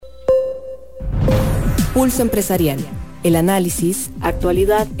Pulso Empresarial. El análisis,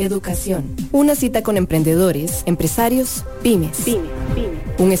 actualidad, educación. Una cita con emprendedores, empresarios, pymes.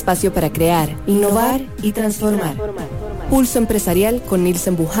 Un espacio para crear, innovar y transformar. Pulso Empresarial con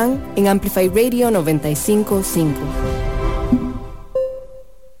Nilsen Buján en Amplify Radio 95.5.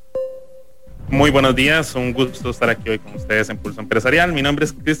 Muy buenos días, un gusto estar aquí hoy con ustedes en Pulso Empresarial. Mi nombre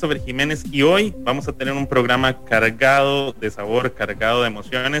es Christopher Jiménez y hoy vamos a tener un programa cargado de sabor, cargado de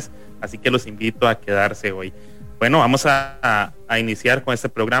emociones, así que los invito a quedarse hoy. Bueno, vamos a iniciar con este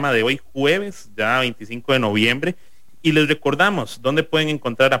programa de hoy, jueves, ya 25 de noviembre, y les recordamos dónde pueden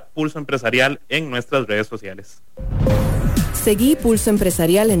encontrar a Pulso Empresarial en nuestras redes sociales. Seguí Pulso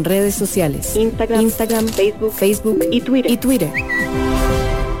Empresarial en redes sociales, Instagram, Facebook y Twitter.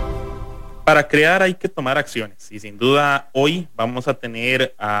 Para crear hay que tomar acciones y sin duda hoy vamos a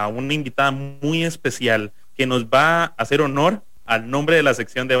tener a una invitada muy especial que nos va a hacer honor al nombre de la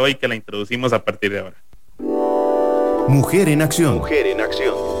sección de hoy que la introducimos a partir de ahora. Mujer en acción. Mujer en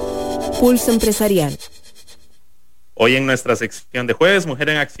acción. Pulso Empresarial. Hoy en nuestra sección de jueves, Mujer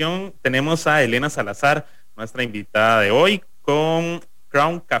en Acción, tenemos a Elena Salazar, nuestra invitada de hoy, con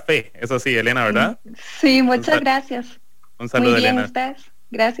Crown Café. Eso sí, Elena, ¿verdad? Sí, muchas gracias. Un saludo, muy bien, Elena. Ustedes.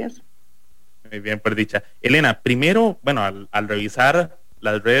 Gracias. Muy bien, por dicha. Elena, primero, bueno, al revisar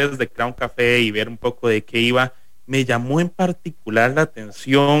las redes de Crown Café y ver un poco de qué iba, me llamó en particular la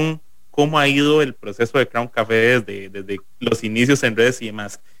atención cómo ha ido el proceso de Crown Café desde los inicios en redes y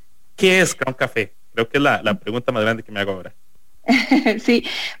demás. ¿Qué es Crown Café? Creo que es la pregunta más grande que me hago ahora. Sí,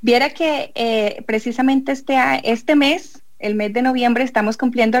 viera que precisamente este mes, el mes de noviembre, estamos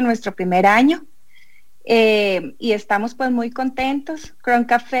cumpliendo nuestro primer año. Y estamos pues muy contentos. Crown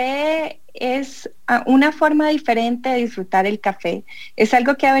Café es una forma diferente de disfrutar el café. Es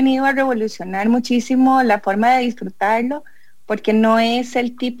algo que ha venido a revolucionar muchísimo la forma de disfrutarlo, porque no es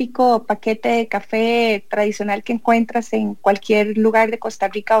el típico paquete de café tradicional que encuentras en cualquier lugar de Costa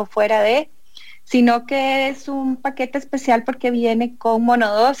Rica o fuera sino que es un paquete especial porque viene con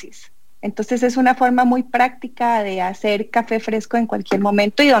monodosis. Entonces es una forma muy práctica de hacer café fresco en cualquier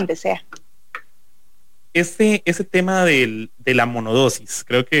momento y donde sea. Ese tema de la monodosis,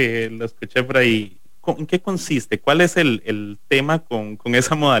 creo que lo escuché por ahí. ¿En qué consiste? ¿Cuál es el tema con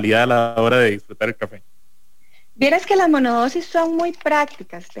esa modalidad a la hora de disfrutar el café? Vieras que las monodosis son muy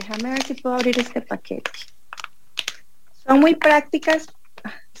prácticas. Déjame ver si puedo abrir este paquete. Son muy prácticas.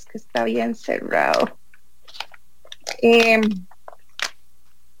 Es que está bien cerrado.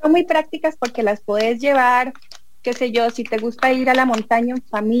 Son muy prácticas porque las puedes llevar, qué sé yo, si te gusta ir a la montaña en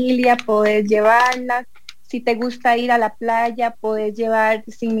familia, puedes llevarlas. Si te gusta ir a la playa, puedes llevar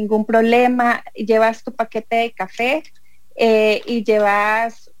sin ningún problema, llevas tu paquete de café y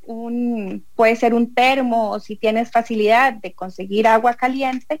llevas puede ser un termo, o si tienes facilidad de conseguir agua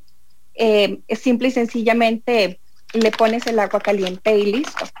caliente, es simple y sencillamente le pones el agua caliente y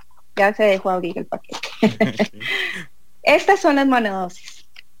listo. Ya se dejó abrir el paquete. Estas son las monodosis.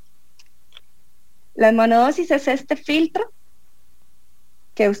 Las monodosis es este filtro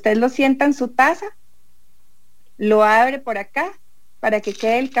que usted lo sienta en su taza, lo abre por acá para que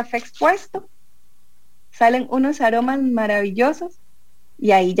quede el café expuesto, salen unos aromas maravillosos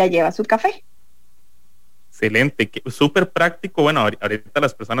y ahí ya lleva su café. Excelente, súper práctico. Bueno, ahorita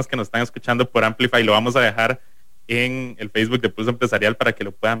las personas que nos están escuchando por Amplify lo vamos a dejar en el Facebook de Pulso Empresarial para que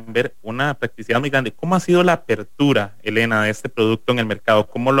lo puedan ver. Una practicidad muy grande. ¿Cómo ha sido la apertura, Elena, de este producto en el mercado?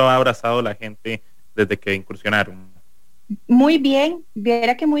 ¿Cómo lo ha abrazado la gente desde que incursionaron? Muy bien,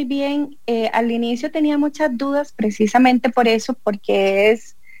 viera que muy bien. Al inicio tenía muchas dudas precisamente por eso, porque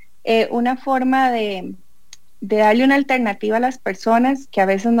es una forma de darle una alternativa a las personas que a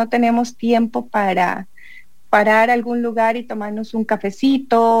veces no tenemos tiempo para parar a algún lugar y tomarnos un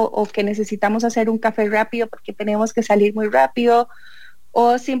cafecito, o que necesitamos hacer un café rápido porque tenemos que salir muy rápido,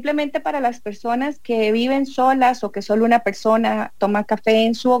 o simplemente para las personas que viven solas o que solo una persona toma café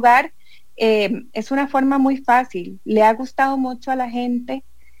en su hogar. Es una forma muy fácil. Le ha gustado mucho a la gente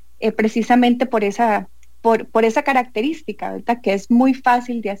precisamente por esa característica, ¿verdad? Que es muy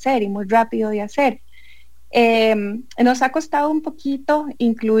fácil de hacer y muy rápido de hacer. Nos ha costado un poquito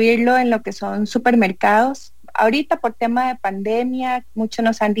incluirlo en lo que son supermercados. Ahorita por tema de pandemia, muchos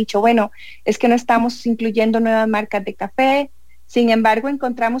nos han dicho, bueno, es que no estamos incluyendo nuevas marcas de café. Sin embargo,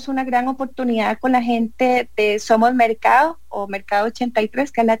 encontramos una gran oportunidad con la gente de Somos Mercado o Mercado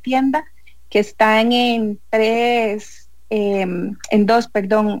 83, que es la tienda, que están en dos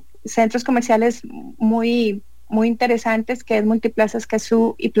centros comerciales muy, muy interesantes, que es Multiplaza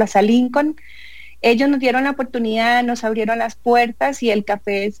Escazú y Plaza Lincoln. Ellos nos dieron la oportunidad, nos abrieron las puertas y el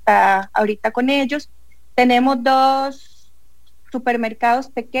café está ahorita con ellos. Tenemos dos supermercados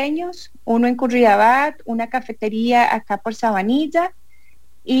pequeños, uno en Curridabat, una cafetería acá por Sabanilla,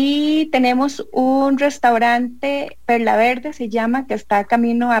 y tenemos un restaurante, Perla Verde se llama, que está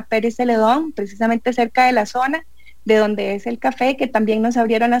camino a Pérez Celedón, precisamente cerca de la zona de donde es el café, que también nos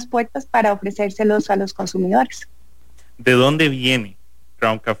abrieron las puertas para ofrecérselos a los consumidores. ¿De dónde viene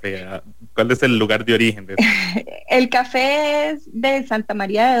Crown Café? ¿Cuál es el lugar de origen de esto? El café es de Santa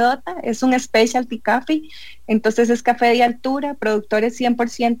María de Dota, es un specialty coffee, entonces es café de altura, productores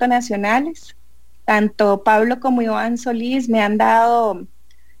 100% nacionales. Tanto Pablo como Iván Solís me han dado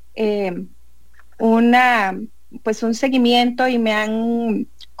un seguimiento y me han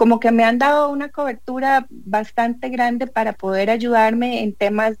dado una cobertura bastante grande para poder ayudarme en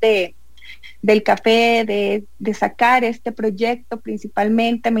temas del café, de sacar este proyecto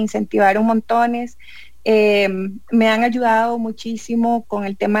principalmente, me incentivaron montones, me han ayudado muchísimo con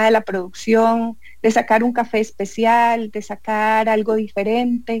el tema de la producción, de sacar un café especial, de sacar algo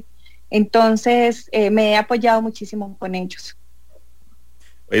diferente, entonces me he apoyado muchísimo con ellos.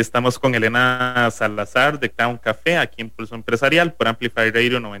 Hoy estamos con Elena Salazar de Crown Café, aquí en Pulso Empresarial, por Amplify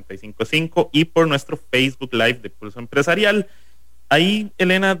Radio 95.5 y por nuestro Facebook Live de Pulso Empresarial. Ahí,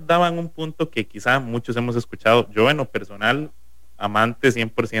 Elena, daban un punto que quizá muchos hemos escuchado, yo en lo personal, amante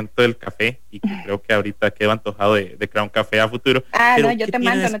 100% del café, y que creo que ahorita quedo antojado de Crown Café a futuro. Pero no, yo te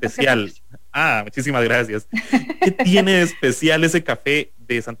mando, no te preocupes. Muchísimas gracias. ¿Qué tiene de especial ese café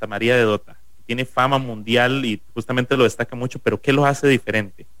de Santa María de Dota? Tiene fama mundial y justamente lo destaca mucho, pero ¿qué lo hace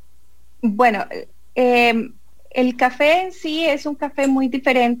diferente? Bueno, el café en sí es un café muy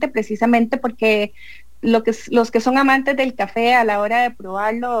diferente precisamente porque los que son amantes del café a la hora de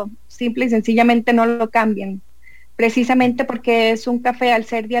probarlo, simple y sencillamente no lo cambian. Precisamente porque es un café al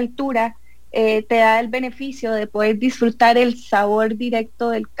ser de altura, te da el beneficio de poder disfrutar el sabor directo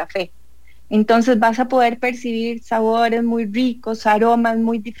del café. Entonces vas a poder percibir sabores muy ricos, aromas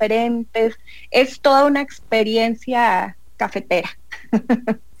muy diferentes. Es toda una experiencia cafetera.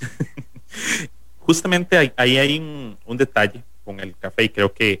 Justamente ahí hay un detalle con el café, y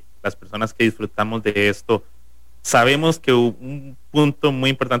creo que las personas que disfrutamos de esto sabemos que un punto muy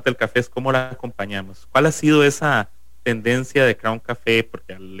importante del café es cómo la acompañamos. ¿Cuál ha sido esa tendencia de Crown Café?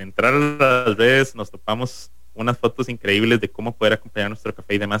 Porque al entrar a las redes nos topamos unas fotos increíbles de cómo poder acompañar nuestro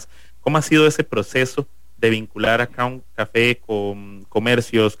café y demás. ¿Cómo ha sido ese proceso de vincular a Crown Café con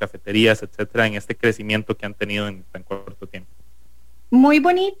comercios, cafeterías, etcétera, en este crecimiento que han tenido en tan corto tiempo? Muy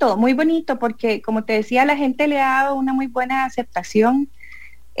bonito, porque como te decía, la gente le ha dado una muy buena aceptación.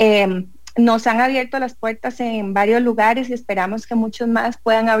 Nos han abierto las puertas en varios lugares y esperamos que muchos más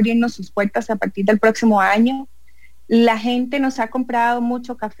puedan abrirnos sus puertas a partir del próximo año. La gente nos ha comprado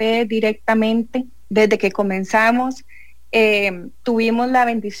mucho café directamente desde que comenzamos. Tuvimos la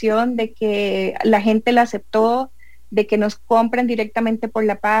bendición de que la gente la aceptó, de que nos compren directamente por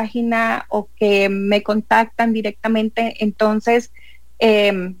la página o que me contactan directamente. Entonces,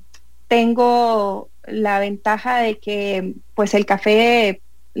 tengo la ventaja de que pues el café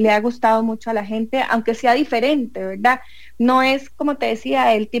le ha gustado mucho a la gente, aunque sea diferente, ¿verdad? No es, como te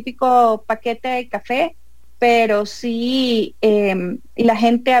decía, el típico paquete de café, pero sí la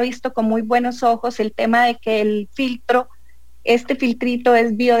gente ha visto con muy buenos ojos el tema de que el filtro, este filtrito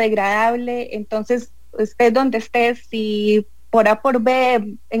es biodegradable, entonces estés donde estés, si por A por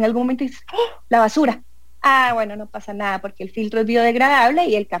B en algún momento dices, ¡oh, la basura! Bueno, no pasa nada porque el filtro es biodegradable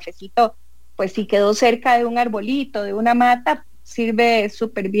y el cafecito, pues si quedó cerca de un arbolito, de una mata, sirve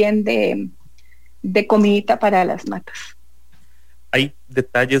súper bien de comidita para las matas. Hay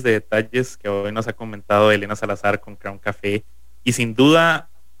detalles que hoy nos ha comentado Elena Salazar con Crown Café, y sin duda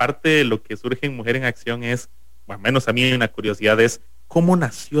parte de lo que surge en Mujer en Acción es, o al menos a mí una curiosidad, es cómo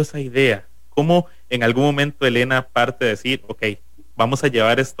nació esa idea, cómo en algún momento Elena parte de decir, ok, vamos a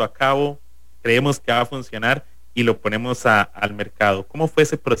llevar esto a cabo, creemos que va a funcionar y lo ponemos al mercado. ¿Cómo fue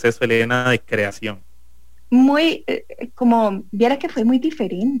ese proceso, Elena, de creación? Como viera que fue muy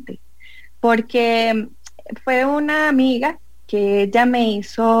diferente, porque fue una amiga que ella me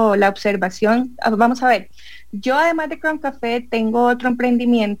hizo la observación. Vamos a ver, yo además de Crown Café tengo otro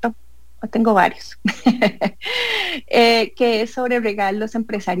emprendimiento, tengo varios, que es sobre regalos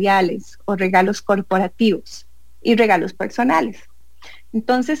empresariales o regalos corporativos y regalos personales.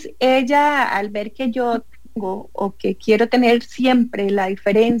 Entonces ella, al ver que yo tengo o que quiero tener siempre la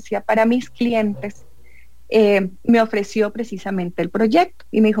diferencia para mis clientes, me ofreció precisamente el proyecto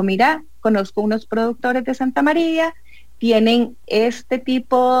y me dijo, mira, conozco unos productores de Santa María, tienen este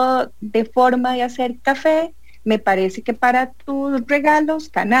tipo de forma de hacer café, me parece que para tus regalos,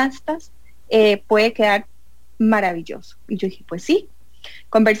 canastas, puede quedar maravilloso. Y yo dije, pues sí.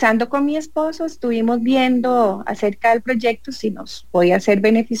 Conversando con mi esposo, estuvimos viendo acerca del proyecto, si nos podía ser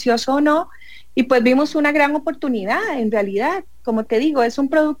beneficioso o no, y pues vimos una gran oportunidad en realidad. Como te digo, es un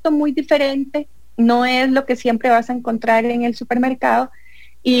producto muy diferente, no es lo que siempre vas a encontrar en el supermercado,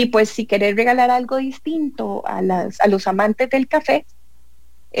 y pues si querés regalar algo distinto a los amantes del café,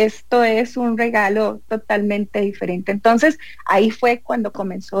 esto es un regalo totalmente diferente. Entonces, ahí fue cuando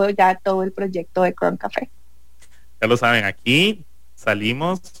comenzó ya todo el proyecto de Crown Café. Ya lo saben, aquí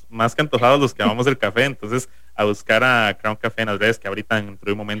salimos más que antojados los que amamos el café, entonces a buscar a Crown Café en las redes, que ahorita dentro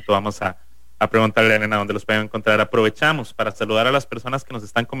de un momento vamos a preguntarle a Elena dónde los pueden encontrar. Aprovechamos para saludar a las personas que nos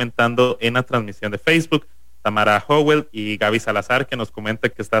están comentando en la transmisión de Facebook. Tamara Howell y Gaby Salazar, que nos comenta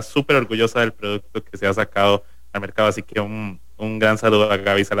que está súper orgullosa del producto que se ha sacado al mercado, así que un gran saludo a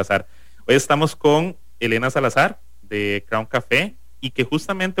Gaby Salazar. Hoy estamos con Elena Salazar de Crown Café y que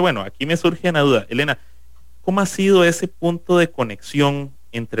justamente, bueno, aquí me surge una duda. Elena, ¿cómo ha sido ese punto de conexión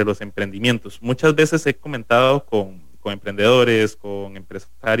entre los emprendimientos? Muchas veces he comentado con emprendedores, con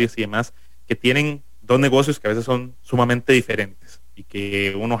empresarios y demás, que tienen dos negocios que a veces son sumamente diferentes y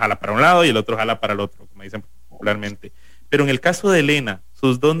que uno jala para un lado y el otro jala para el otro, como dicen popularmente. Pero en el caso de Elena,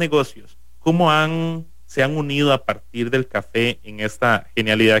 sus dos negocios, ¿cómo se han unido a partir del café en esta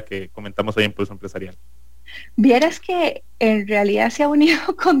genialidad que comentamos hoy en Pulso Empresarial? Vieras que en realidad se ha unido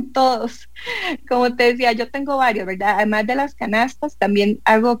con todos. Como te decía, yo tengo varios, ¿verdad? Además de las canastas, también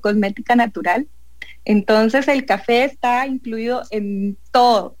hago cosmética natural. Entonces el café está incluido en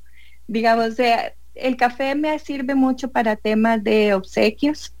todo. Digamos, o sea, el café me sirve mucho para temas de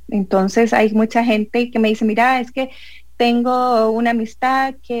obsequios. Entonces hay mucha gente que me dice, mira, es que tengo una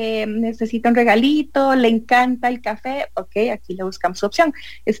amistad que necesita un regalito, le encanta el café, ok, aquí le buscamos su opción.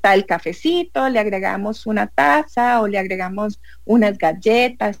 Está el cafecito, le agregamos una taza o le agregamos unas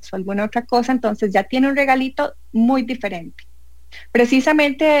galletas o alguna otra cosa, entonces ya tiene un regalito muy diferente.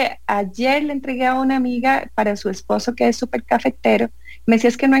 Precisamente ayer le entregué a una amiga para su esposo que es súper cafetero, me decía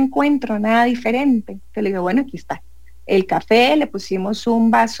es que no encuentro nada diferente. Te le digo, bueno, aquí está el café, le pusimos un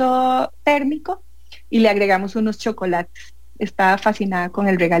vaso térmico y le agregamos unos chocolates. Estaba fascinada con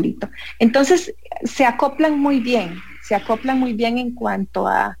el regalito. Entonces, se acoplan muy bien en cuanto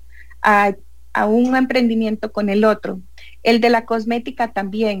a un emprendimiento con el otro. El de la cosmética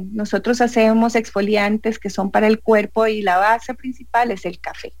también. Nosotros hacemos exfoliantes que son para el cuerpo y la base principal es el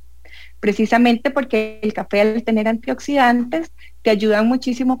café. Precisamente porque el café, al tener antioxidantes, te ayudan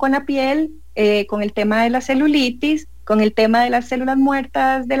muchísimo con la piel, con el tema de la celulitis, con el tema de las células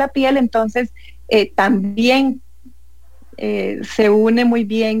muertas de la piel. Entonces, también se une muy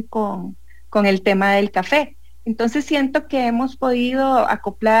bien con el tema del café. Entonces siento que hemos podido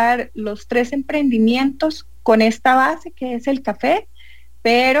acoplar los tres emprendimientos con esta base que es el café,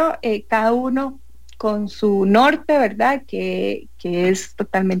 pero cada uno con su norte, ¿verdad? Que es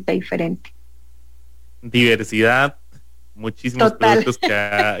totalmente diferente. Diversidad, muchísimos Total. productos que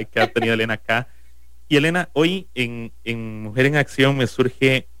ha tenido Elena acá. Y Elena, hoy en Mujer en Acción me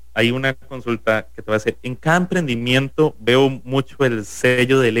surge, hay una consulta que te voy a hacer. En cada emprendimiento veo mucho el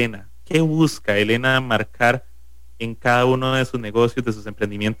sello de Elena. ¿Qué busca Elena marcar en cada uno de sus negocios, de sus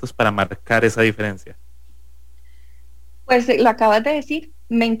emprendimientos, para marcar esa diferencia? Pues lo acabas de decir,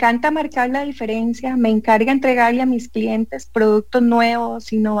 me encanta marcar la diferencia, me encarga entregarle a mis clientes productos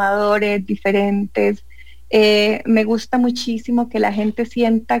nuevos, innovadores, diferentes. Me gusta muchísimo que la gente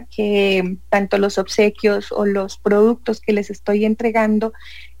sienta que tanto los obsequios o los productos que les estoy entregando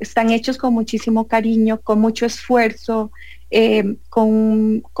están hechos con muchísimo cariño, con mucho esfuerzo,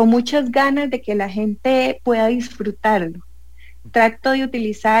 con muchas ganas de que la gente pueda disfrutarlo. Trato de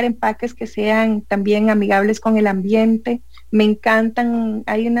utilizar empaques que sean también amigables con el ambiente. Me encantan,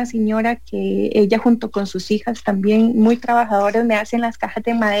 hay una señora que ella junto con sus hijas también muy trabajadoras me hacen las cajas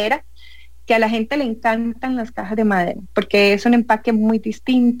de madera, que a la gente le encantan las cajas de madera, porque es un empaque muy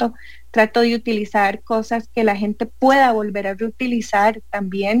distinto. Trato de utilizar cosas que la gente pueda volver a reutilizar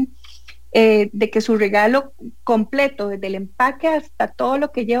también, de que su regalo completo, desde el empaque hasta todo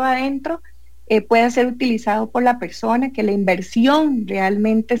lo que lleva adentro, pueda ser utilizado por la persona, que la inversión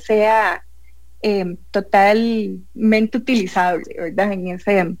realmente sea totalmente utilizable, ¿verdad?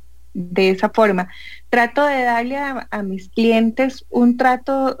 De esa forma. Trato de darle a mis clientes un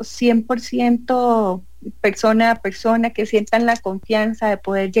trato 100% persona a persona, que sientan la confianza de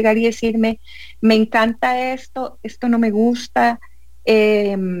poder llegar y decirme, me encanta esto no me gusta,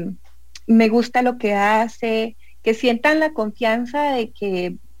 me gusta lo que hace, que sientan la confianza de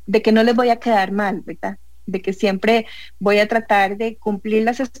que no les voy a quedar mal, ¿verdad? De que siempre voy a tratar de cumplir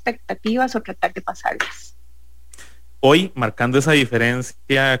las expectativas o tratar de pasarlas. Hoy, marcando esa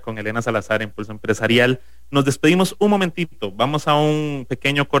diferencia con Elena Salazar en Pulso Empresarial, Nos despedimos un momentito, vamos a un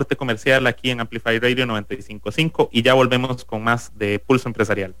pequeño corte comercial aquí en Amplify Radio 95.5 y ya volvemos con más de Pulso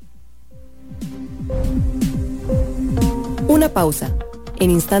Empresarial. Una pausa.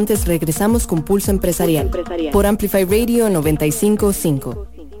 En instantes regresamos con Pulso Empresarial por Amplify Radio 95.5.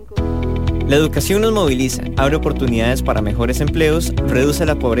 La educación nos moviliza, abre oportunidades para mejores empleos, reduce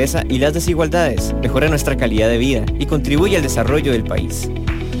la pobreza y las desigualdades, mejora nuestra calidad de vida y contribuye al desarrollo del país.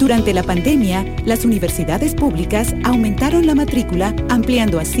 Durante la pandemia, las universidades públicas aumentaron la matrícula,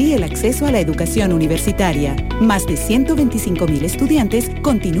 ampliando así el acceso a la educación universitaria. Más de 125,000 estudiantes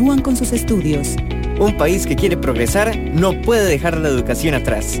continúan con sus estudios. Un país que quiere progresar no puede dejar la educación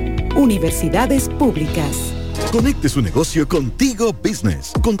atrás. Universidades públicas. Conecte su negocio con Tigo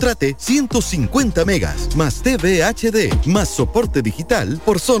Business. Contrate 150 megas, más TV HD, más soporte digital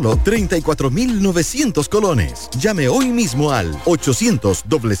por solo 34,900 colones. Llame hoy mismo al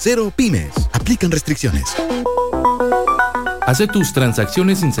 800-00 Pymes. Aplican restricciones. Hace tus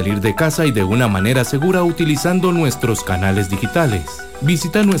transacciones sin salir de casa y de una manera segura utilizando nuestros canales digitales.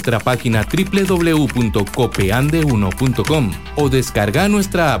 Visita nuestra página www.copeande1.com o descarga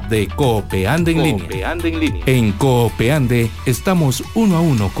nuestra app de Coopeande en línea. En Coopeande estamos uno a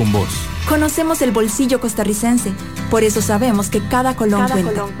uno con vos. Conocemos el bolsillo costarricense, por eso sabemos que cada colón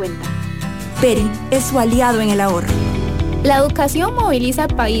cuenta. Peri es su aliado en el ahorro. La educación moviliza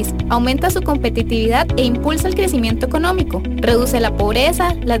al país, aumenta su competitividad e impulsa el crecimiento económico, reduce la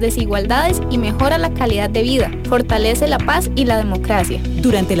pobreza, las desigualdades y mejora la calidad de vida, fortalece la paz y la democracia.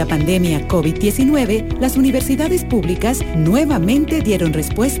 Durante la pandemia COVID-19, las universidades públicas nuevamente dieron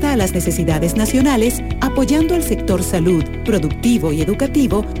respuesta a las necesidades nacionales, apoyando al sector salud, productivo y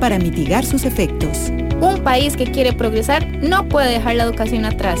educativo para mitigar sus efectos. Un país que quiere progresar no puede dejar la educación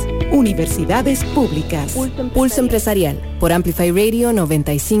atrás. Universidades públicas. Pulso Empresarial por Amplify Radio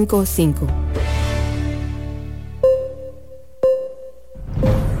 95.5.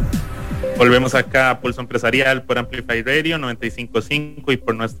 Volvemos acá a Pulso Empresarial por Amplify Radio 95.5 y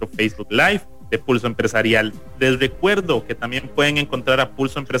por nuestro Facebook Live de Pulso Empresarial. Les recuerdo que también pueden encontrar a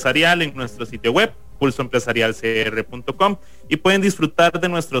Pulso Empresarial en nuestro sitio web, pulsoempresarialcr.com, y pueden disfrutar de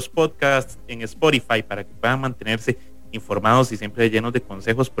nuestros podcasts en Spotify para que puedan mantenerse informados y siempre llenos de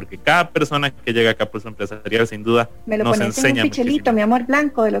consejos, porque cada persona que llega acá a Pulso Empresarial sin duda nos enseña muchísimo. Pichelito, mi amor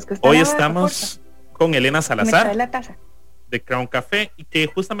blanco, de los que hoy estamos con Elena Salazar. Me trae la taza de Crown Café, y que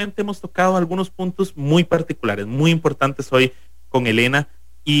justamente hemos tocado algunos puntos muy particulares, muy importantes hoy con Elena,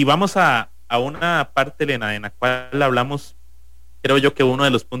 y vamos a una parte, Elena, en la cual hablamos, creo yo, que uno de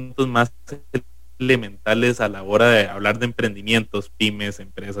los puntos más elementales a la hora de hablar de emprendimientos, pymes,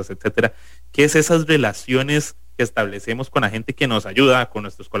 empresas, etcétera, que es esas relaciones que establecemos con la gente que nos ayuda, con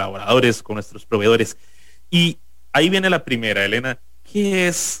nuestros colaboradores, con nuestros proveedores. Y ahí viene la primera, Elena. ¿Qué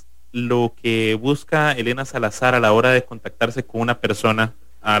es lo que busca Elena Salazar a la hora de contactarse con una persona,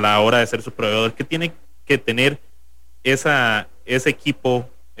 a la hora de ser su proveedor? ¿Qué tiene que tener ese equipo,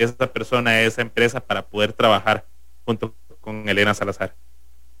 esa persona, esa empresa para poder trabajar junto con Elena Salazar?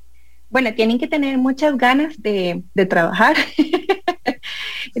 Bueno, tienen que tener muchas ganas de trabajar.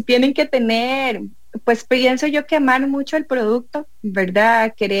 Tienen que tener, pues pienso yo, que amar mucho el producto,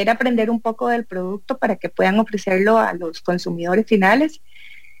 ¿verdad? Querer aprender un poco del producto para que puedan ofrecerlo a los consumidores finales.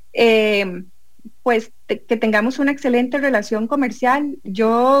 Pues que tengamos una excelente relación comercial.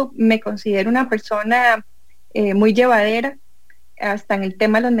 Yo me considero una persona muy llevadera, hasta en el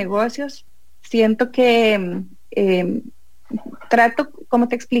tema de los negocios. Siento que trato, ¿cómo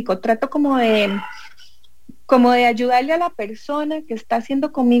te explico? Trato como de ayudarle a la persona que está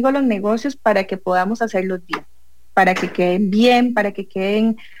haciendo conmigo los negocios para que podamos hacerlos bien, para que queden bien, para que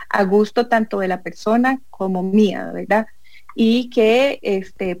queden a gusto tanto de la persona como mía, ¿verdad? Y que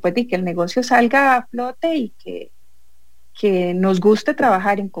pues que el negocio salga a flote y que nos guste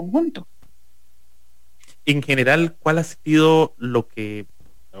trabajar en conjunto. En general, ¿cuál ha sido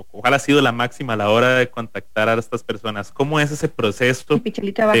la máxima a la hora de contactar a estas personas? ¿Cómo es ese proceso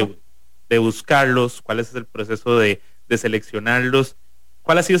de buscarlos? ¿Cuál es el proceso de seleccionarlos?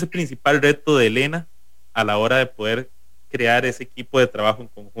 ¿Cuál ha sido ese principal reto de Elena a la hora de poder crear ese equipo de trabajo en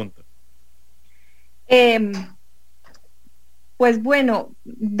conjunto? Pues bueno,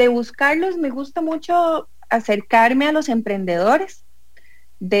 de buscarlos me gusta mucho acercarme a los emprendedores.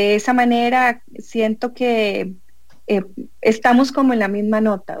 De esa manera siento que estamos como en la misma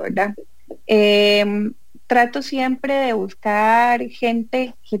nota, ¿verdad? Trato siempre de buscar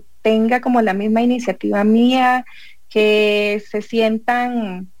gente que tenga como la misma iniciativa mía, que se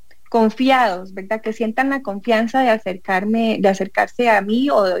sientan confiados, ¿verdad? Que sientan la confianza de acercarse a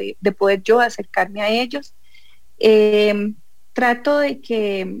mí, o de poder yo acercarme a ellos. Trato de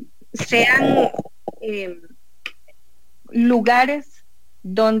que sean lugares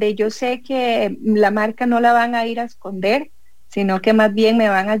donde yo sé que la marca no la van a ir a esconder, sino que más bien me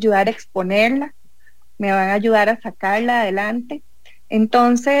van a ayudar a exponerla, me van a ayudar a sacarla adelante.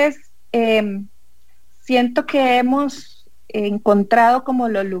 Entonces, siento que hemos encontrado como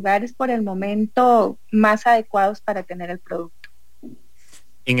los lugares por el momento más adecuados para tener el producto.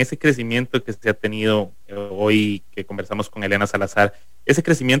 En ese crecimiento que se ha tenido hoy, que conversamos con Elena Salazar, ese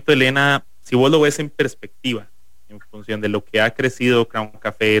crecimiento, Elena, si vos lo ves en perspectiva, en función de lo que ha crecido Crown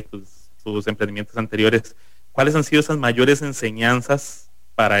Café, tus emprendimientos anteriores, ¿cuáles han sido esas mayores enseñanzas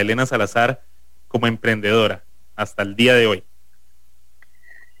para Elena Salazar como emprendedora hasta el día de hoy?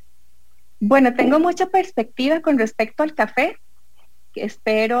 Bueno, tengo mucha perspectiva con respecto al café.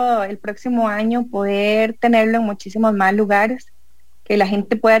 Espero el próximo año poder tenerlo en muchísimos más lugares, que la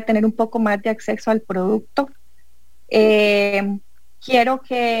gente pueda tener un poco más de acceso al producto. Quiero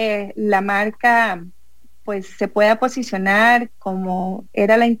que la marca pues se pueda posicionar como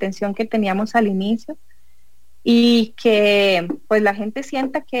era la intención que teníamos al inicio y que pues la gente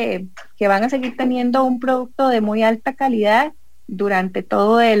sienta que van a seguir teniendo un producto de muy alta calidad durante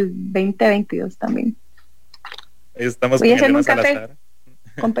todo el 2022 también. Estamos Voy con a hacerme Elena un café, Salazar.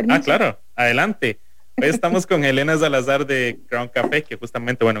 con permiso. Claro, adelante. Hoy estamos con Elena Salazar de Crown Café, que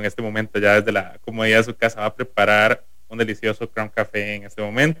justamente, bueno, en este momento ya desde la comodidad de su casa va a preparar un delicioso Crown Café en este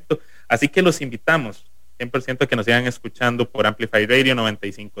momento. Así que los invitamos 100% que nos sigan escuchando por Amplify Radio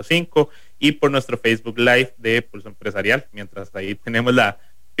 95.5 y por nuestro Facebook Live de Pulso Empresarial, mientras ahí tenemos la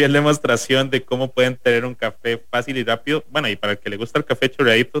fiel demostración de cómo pueden tener un café fácil y rápido. Bueno, y para el que le gusta el café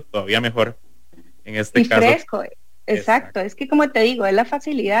chorreadito, todavía mejor en este caso. Y fresco, exacto. Es que como te digo, es la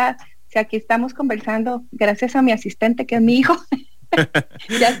facilidad. O sea, aquí estamos conversando gracias a mi asistente, que es mi hijo.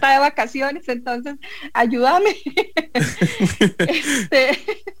 Ya está de vacaciones, entonces ayúdame.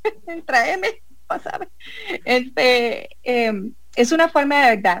 Tráeme, pásame. Es una forma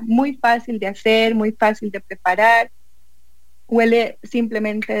de verdad muy fácil de hacer, muy fácil de preparar. Huele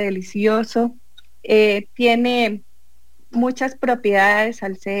simplemente delicioso. Tiene muchas propiedades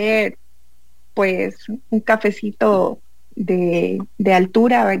al ser pues un cafecito de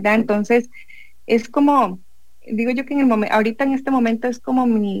altura, ¿verdad? Entonces es como, digo yo que ahorita en este momento es como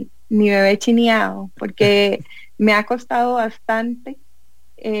mi bebé chineado, porque me ha costado bastante.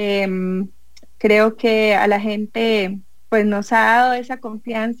 Creo que a la gente pues nos ha dado esa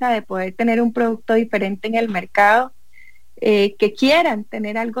confianza de poder tener un producto diferente en el mercado, que quieran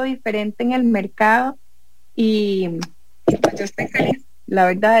tener algo diferente en el mercado y pues yo estoy feliz, la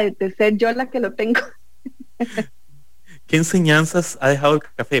verdad, de ser yo la que lo tengo. ¿Qué enseñanzas ha dejado el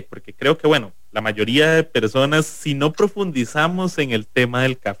café? Porque creo que, bueno, la mayoría de personas, si no profundizamos en el tema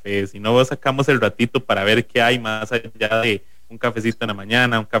del café, si no sacamos el ratito para ver qué hay más allá de un cafecito en la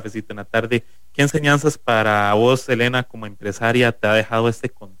mañana, un cafecito en la tarde, ¿qué enseñanzas para vos, Elena, como empresaria, te ha dejado este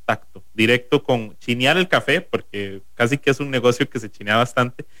contacto directo con chinear el café? Porque casi que es un negocio que se chinea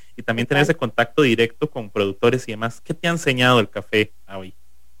bastante, y también tener ese contacto directo con productores y demás. ¿Qué te ha enseñado el café hoy?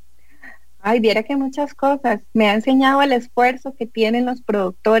 Ay, viera que muchas cosas. Me ha enseñado el esfuerzo que tienen los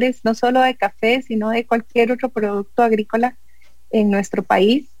productores, no solo de café, sino de cualquier otro producto agrícola en nuestro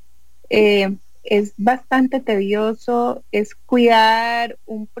país. Es bastante tedioso, es cuidar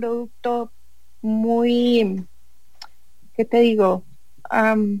un producto muy, ¿qué te digo?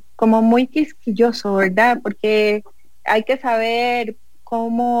 Como muy quisquilloso, ¿verdad? Porque hay que saber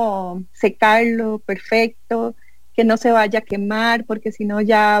cómo secarlo perfecto, que no se vaya a quemar, porque si no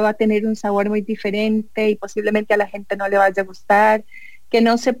ya va a tener un sabor muy diferente y posiblemente a la gente no le vaya a gustar, que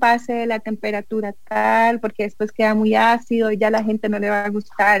no se pase de la temperatura tal, porque después queda muy ácido y ya a la gente no le va a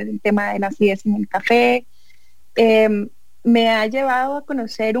gustar el tema de la acidez en el café. Me ha llevado a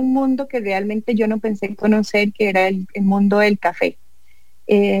conocer un mundo que realmente yo no pensé conocer, que era el mundo del café.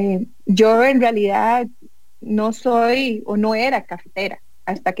 Yo en realidad no soy o no era cafetera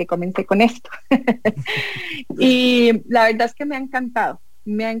hasta que comencé con esto. Y la verdad es que me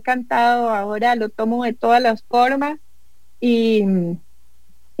ha encantado, ahora lo tomo de todas las formas y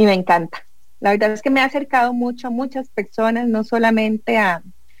me encanta. La verdad es que me ha acercado mucho a muchas personas, no solamente a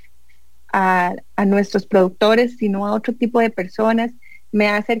nuestros productores, sino a otro tipo de personas. Me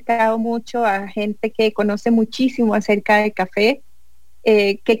ha acercado mucho a gente que conoce muchísimo acerca del café,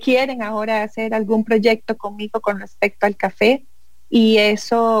 que quieren ahora hacer algún proyecto conmigo con respecto al café, y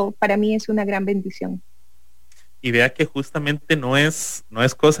eso para mí es una gran bendición. Y vea que justamente no es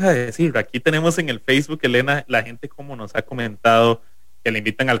cosa de decir. Aquí tenemos en el Facebook, Elena, la gente como nos ha comentado que le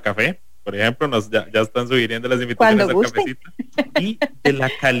invitan al café. Por ejemplo, ya están subiendo las invitaciones al cafecito. Y de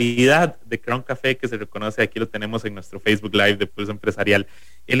la calidad de Crown Café que se reconoce, aquí lo tenemos en nuestro Facebook Live de Pulso Empresarial.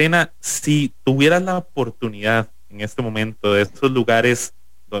 Elena, si tuvieras la oportunidad en este momento, de estos lugares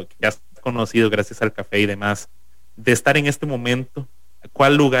que has conocido gracias al café y demás, de estar en este momento,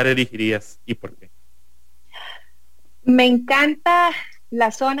 ¿cuál lugar elegirías y por qué? Me encanta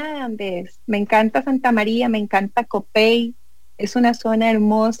la zona de donde es. Me encanta Santa María, me encanta Copey. Es una zona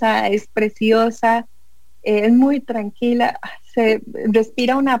hermosa, es preciosa, es muy tranquila. Se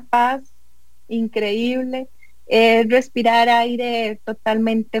respira una paz increíble. Respirar aire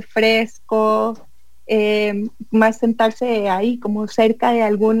totalmente fresco, más sentarse ahí como cerca de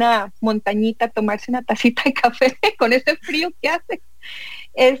alguna montañita, tomarse una tacita de café con ese frío que hace.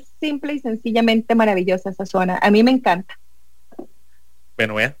 Es simple y sencillamente maravillosa esa zona. A mí me encanta.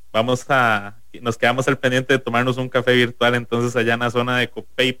 Bueno, nos quedamos al pendiente de tomarnos un café virtual entonces allá en la zona de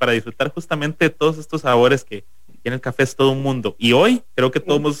Copey para disfrutar justamente de todos estos sabores que tiene el café, es todo un mundo. Y hoy creo que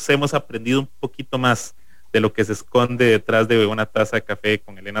todos hemos aprendido un poquito más de lo que se esconde detrás de una taza de café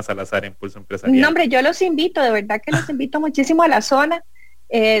con Elena Salazar en Pulso Empresarial. No, hombre, yo los invito, de verdad que los invito muchísimo a la zona.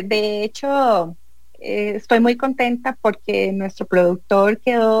 De hecho, estoy muy contenta porque nuestro productor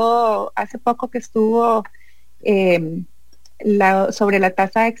quedó, hace poco que estuvo sobre la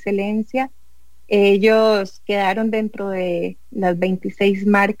tasa de excelencia, ellos quedaron dentro de las 26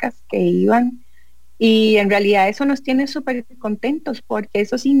 marcas que iban. Y en realidad eso nos tiene súper contentos porque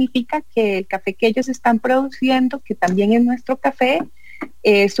eso significa que el café que ellos están produciendo, que también es nuestro café,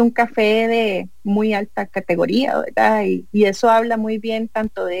 es un café de muy alta categoría, ¿verdad? Y eso habla muy bien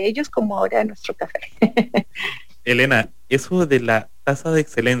tanto de ellos como ahora de nuestro café. Elena, eso de la tasa de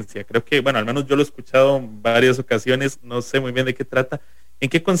excelencia, creo que, bueno, al menos yo lo he escuchado en varias ocasiones, no sé muy bien de qué trata. ¿En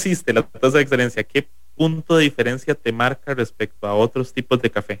qué consiste la tasa de excelencia? ¿Qué punto de diferencia te marca respecto a otros tipos de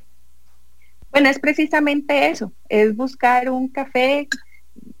café? Bueno, es precisamente eso, es buscar un café.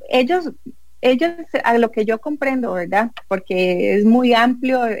 Ellos, a lo que yo comprendo, ¿verdad? Porque es muy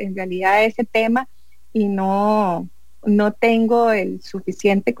amplio en realidad ese tema y no tengo el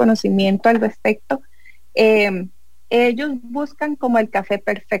suficiente conocimiento al respecto. Ellos buscan como el café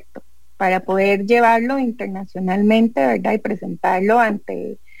perfecto para poder llevarlo internacionalmente, ¿verdad? Y presentarlo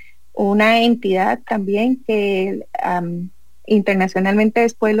ante una entidad también que internacionalmente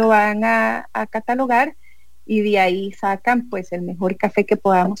después lo van a catalogar y de ahí sacan pues el mejor café que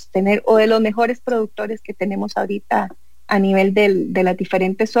podamos tener o de los mejores productores que tenemos ahorita a nivel de las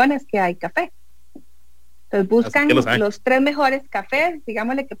diferentes zonas que hay café. Entonces buscan los 3 mejores cafés,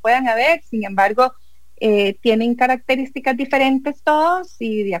 digámosle, que puedan haber. Sin embargo, tienen características diferentes todos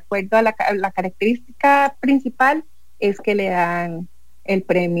y de acuerdo a la característica principal es que le dan el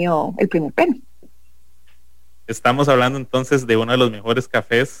primer premio. Estamos hablando entonces de uno de los mejores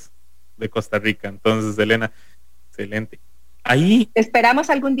cafés de Costa Rica. Entonces, Elena, excelente. Ahí esperamos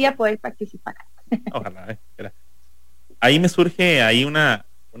algún día poder participar. Ojalá. Ahí me surge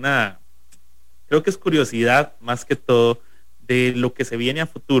una creo que es curiosidad más que todo de lo que se viene a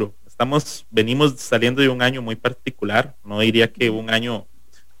futuro. Venimos saliendo de un año muy particular, no diría que un año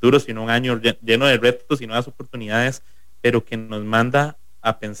duro, sino un año lleno de retos y nuevas oportunidades, pero que nos manda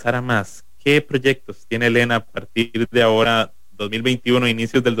a pensar a más. ¿Qué proyectos tiene Elena a partir de ahora, 2021,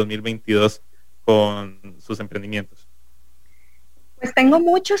 inicios del 2022, con sus emprendimientos? Pues tengo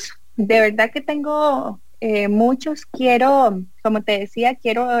muchos, de verdad que tengo muchos. Quiero, como te decía,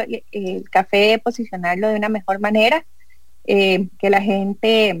 quiero el café posicionarlo de una mejor manera, que la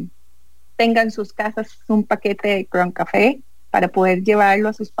gente tenga en sus casas un paquete de Crown Café para poder llevarlo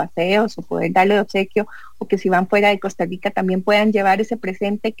a sus paseos o poder darle de obsequio, o que si van fuera de Costa Rica también puedan llevar ese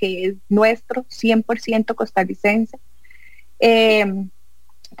presente que es nuestro, 100% costarricense.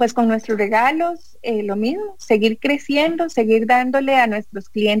 Pues con nuestros regalos, lo mismo, seguir creciendo, seguir dándole a nuestros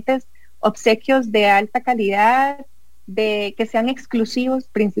clientes obsequios de alta calidad, de que sean exclusivos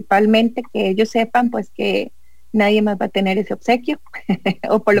principalmente, que ellos sepan pues que nadie más va a tener ese obsequio,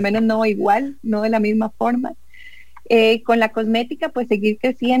 o por lo menos no igual, no de la misma forma. Con la cosmética, pues seguir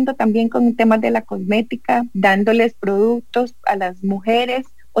creciendo también con temas de la cosmética, dándoles productos a las mujeres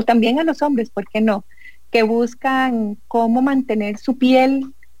o también a los hombres, ¿por qué no? Que buscan cómo mantener su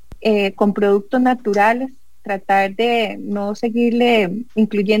piel con productos naturales, tratar de no seguirle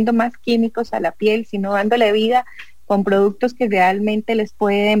incluyendo más químicos a la piel, sino dándole vida con productos que realmente les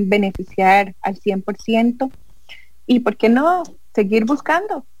pueden beneficiar al 100%. Y por qué no seguir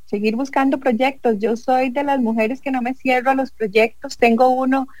buscando proyectos. Yo soy de las mujeres que no me cierro a los proyectos. Tengo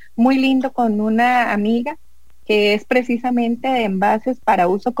uno muy lindo con una amiga que es precisamente de envases para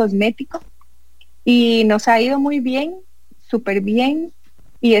uso cosmético y nos ha ido muy bien, súper bien,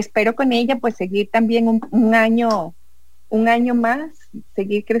 y espero con ella pues seguir también un año más,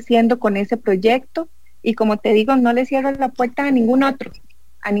 seguir creciendo con ese proyecto, y como te digo, no le cierro la puerta a ningún otro.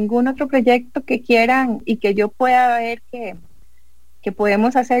 a ningún otro proyecto que quieran y que yo pueda ver que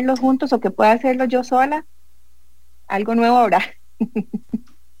podemos hacerlo juntos o que pueda hacerlo yo sola, algo nuevo habrá.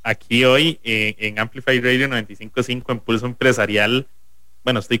 Aquí hoy en Amplify Radio 95.5 Impulso Empresarial,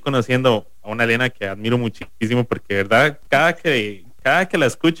 bueno, estoy conociendo a una Elena que admiro muchísimo porque, de verdad, cada que la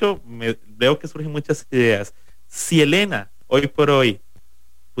escucho veo que surgen muchas ideas. Si Elena, hoy por hoy,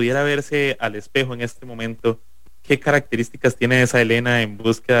 pudiera verse al espejo en este momento, ¿qué características tiene esa Elena en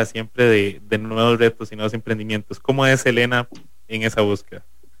búsqueda siempre de nuevos retos y nuevos emprendimientos? ¿Cómo es Elena en esa búsqueda?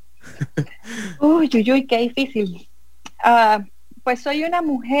 Uy, qué difícil. Pues soy una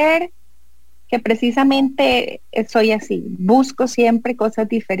mujer que precisamente soy así, busco siempre cosas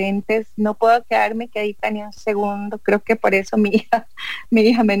diferentes, no puedo quedarme quedita ni un segundo, creo que por eso mi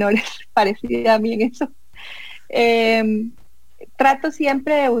hija menor es parecida a mí en eso. Trato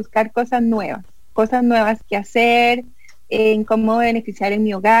siempre de buscar cosas nuevas que hacer, en cómo beneficiar en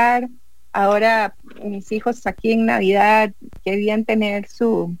mi hogar. Ahora mis hijos aquí en Navidad querían tener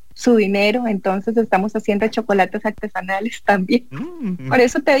su dinero, entonces estamos haciendo chocolates artesanales también. Por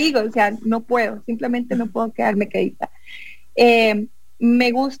eso te digo, o sea, simplemente no puedo quedarme quedita.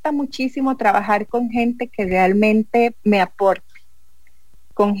 Me gusta muchísimo trabajar con gente que realmente me aporte,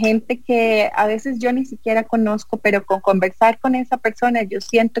 con gente que a veces yo ni siquiera conozco, pero con conversar con esa persona yo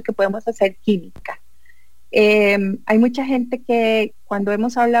siento que podemos hacer química. Hay mucha gente que cuando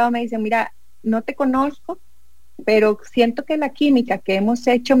hemos hablado me dice, mira, no te conozco, pero siento que la química que hemos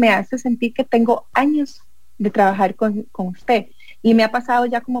hecho me hace sentir que tengo años de trabajar con usted. Y me ha pasado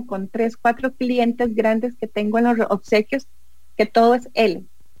ya como con 3, 4 clientes grandes que tengo en los obsequios, que todo es él,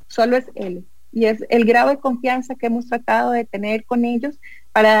 solo es él. Y es el grado de confianza que hemos tratado de tener con ellos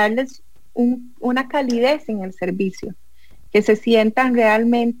para darles una calidez en el servicio, que se sientan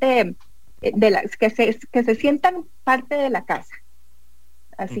realmente, que se sientan parte de la casa.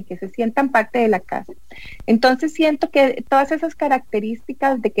 Así que se sientan parte de la casa. Entonces siento que todas esas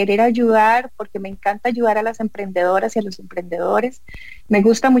características de querer ayudar, porque me encanta ayudar a las emprendedoras y a los emprendedores, me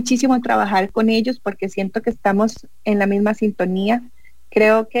gusta muchísimo trabajar con ellos porque siento que estamos en la misma sintonía.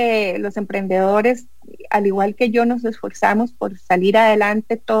 Creo que los emprendedores, al igual que yo, nos esforzamos por salir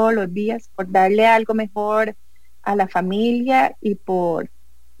adelante todos los días, por darle algo mejor a la familia y por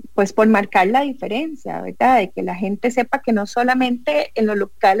marcar la diferencia, ¿verdad? De que la gente sepa que no solamente en los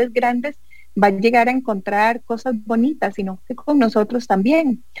locales grandes va a llegar a encontrar cosas bonitas, sino que con nosotros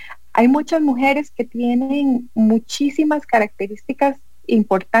también. Hay muchas mujeres que tienen muchísimas características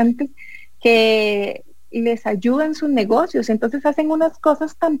importantes que les ayudan sus negocios, entonces hacen unas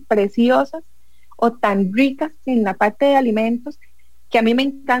cosas tan preciosas o tan ricas en la parte de alimentos que a mí me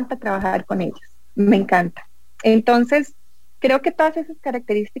encanta trabajar con ellas, me encanta. Entonces, creo que todas esas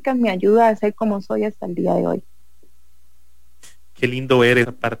características me ayudan a ser como soy hasta el día de hoy. Qué lindo ver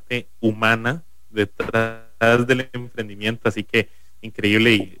esa parte humana detrás del emprendimiento, así que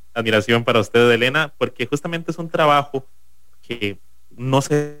increíble y admiración para usted, Elena, porque justamente es un trabajo que no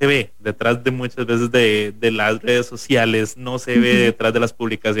se ve detrás de muchas veces de las redes sociales, no se ve detrás de las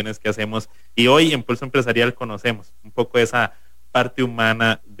publicaciones que hacemos, y hoy en Pulso Empresarial conocemos un poco esa parte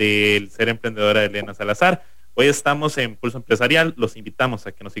humana del ser emprendedora de Elena Salazar. Hoy estamos en Pulso Empresarial, los invitamos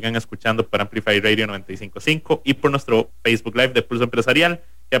a que nos sigan escuchando por Amplify Radio 95.5 y por nuestro Facebook Live de Pulso Empresarial,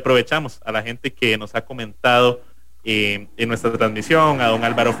 que aprovechamos a la gente que nos ha comentado en nuestra transmisión, a don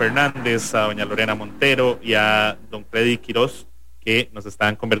Álvaro Fernández, a doña Lorena Montero y a don Freddy Quiroz, que nos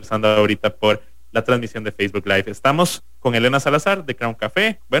están conversando ahorita por la transmisión de Facebook Live. Estamos con Elena Salazar de Crown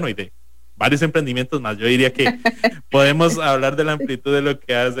Café, bueno, y de varios emprendimientos más. Yo diría que podemos hablar de la amplitud de lo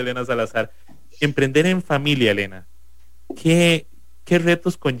que hace Elena Salazar. Emprender en familia, Elena, ¿qué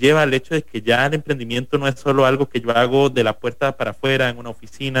retos conlleva el hecho de que ya el emprendimiento no es solo algo que yo hago de la puerta para afuera en una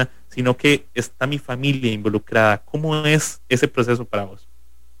oficina, sino que está mi familia involucrada? ¿Cómo es ese proceso para vos?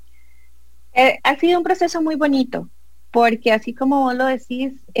 Ha sido un proceso muy bonito, porque así como vos lo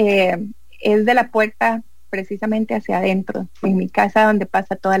decís, es de la puerta precisamente hacia adentro, en mi casa donde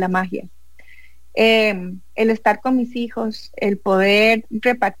pasa toda la magia. El estar con mis hijos, el poder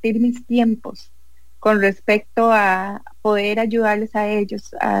repartir mis tiempos con respecto a poder ayudarles a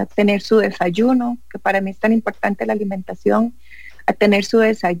ellos a tener su desayuno, que para mí es tan importante la alimentación, a tener su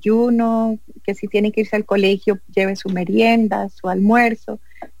desayuno, que si tiene que irse al colegio lleve su merienda, su almuerzo,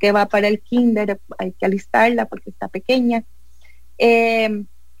 que va para el kinder, hay que alistarla porque está pequeña.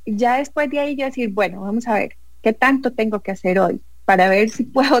 Ya después de ahí yo decir, bueno, vamos a ver, ¿qué tanto tengo que hacer hoy? Para ver si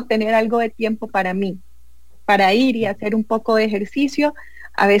puedo tener algo de tiempo para mí, para ir y hacer un poco de ejercicio.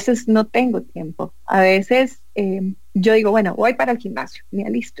 A veces no tengo tiempo, a veces yo digo, bueno, voy para el gimnasio, me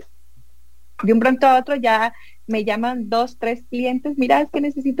alisto. De un pronto a otro ya me llaman 2, 3 clientes, mira, es que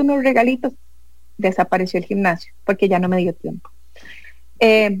necesito unos regalitos. Desapareció el gimnasio porque ya no me dio tiempo.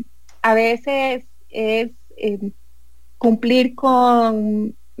 A veces es cumplir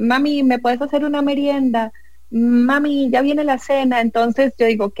con, mami, ¿me puedes hacer una merienda? Mami, ya viene la cena. Entonces yo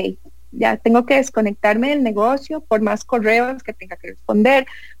digo, ok, ya tengo que desconectarme del negocio, por más correos que tenga que responder,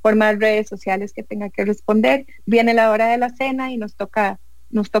 por más redes sociales que tenga que responder. Viene la hora de la cena y nos toca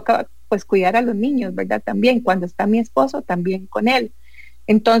pues cuidar a los niños, ¿verdad? También cuando está mi esposo, también con él.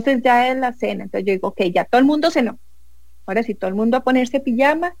 Entonces ya es la cena. Entonces yo digo, ok, ya todo el mundo cenó. Ahora sí, todo el mundo a ponerse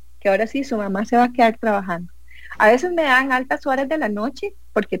pijama, que ahora sí su mamá se va a quedar trabajando. A veces me dan altas horas de la noche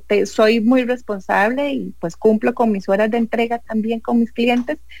porque soy muy responsable y pues cumplo con mis horas de entrega también con mis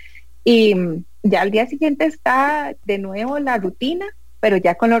clientes. Y ya al día siguiente está de nuevo la rutina, pero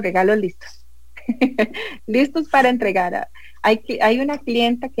ya con los regalos listos. Listos para entregar. Hay una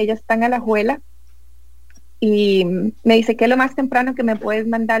clienta que ella está en Alajuela y me dice que es lo más temprano que me puedes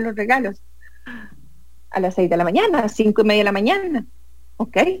mandar los regalos. A las 6 de la mañana, 5:30 de la mañana.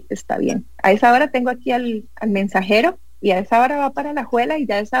 Ok, está bien. A esa hora tengo aquí al mensajero y a esa hora va para Alajuela y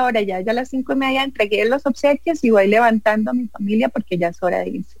ya a esa hora, ya a las 5:30 entregué los obsequios y voy levantando a mi familia porque ya es hora de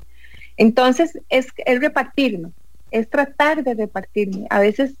irse. Entonces es repartirnos, es tratar de repartirme. A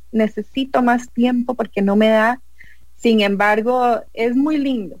veces necesito más tiempo porque no me da. Sin embargo, es muy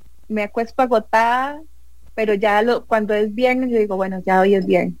lindo. Me acuesto agotada, pero ya cuando es viernes, yo digo, bueno, ya hoy es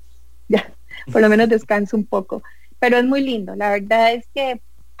viernes. Ya, por lo menos descanso un poco. Pero es muy lindo. La verdad es que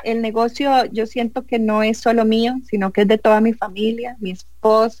el negocio yo siento que no es solo mío, sino que es de toda mi familia, mi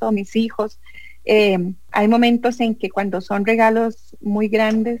esposo, mis hijos. Hay momentos en que cuando son regalos muy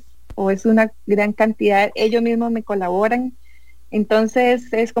grandes o es una gran cantidad, ellos mismos me colaboran.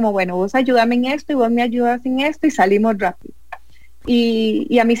 Entonces es como, bueno, vos ayúdame en esto y vos me ayudas en esto y salimos rápido.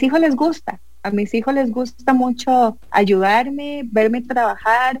 Y a mis hijos les gusta. A mis hijos les gusta mucho ayudarme, verme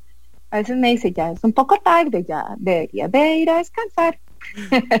trabajar. A veces me dice, ya es un poco tarde, ya debería de ir a descansar.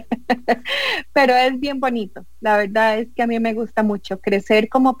 Pero es bien bonito. La verdad es que a mí me gusta mucho crecer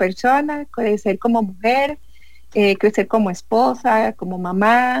como persona, crecer como mujer, crecer como esposa, como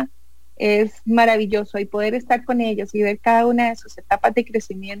mamá. Es maravilloso y poder estar con ellos y ver cada una de sus etapas de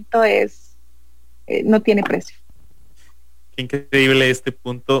crecimiento no tiene precio. Qué increíble este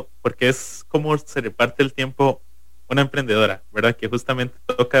punto, porque es como se reparte el tiempo una emprendedora, ¿verdad? Que justamente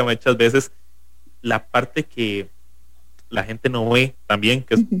toca muchas veces la parte que la gente no ve también,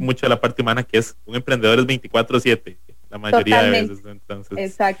 que es mucho la parte humana, que es un emprendedor es 24/7, la mayoría Totalmente. de veces. Entonces,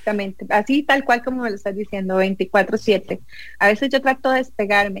 exactamente, así tal cual como me lo estás diciendo, 24/7. A veces yo trato de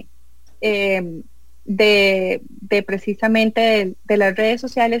despegarme de precisamente de las redes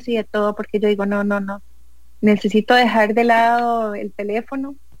sociales y de todo, porque yo digo, no, necesito dejar de lado el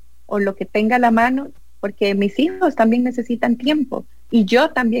teléfono o lo que tenga a la mano, porque mis hijos también necesitan tiempo y yo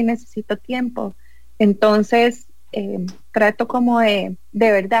también necesito tiempo. Entonces trato como de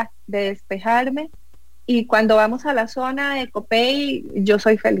verdad de despejarme, y cuando vamos a la zona de Copey yo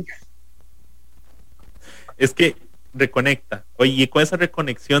soy feliz. Es que reconecta. Oye, y con esa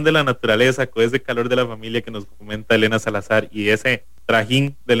reconexión de la naturaleza, con ese calor de la familia que nos comenta Elena Salazar y ese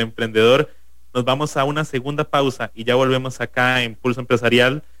trajín del emprendedor, nos vamos a una segunda pausa y ya volvemos acá en Pulso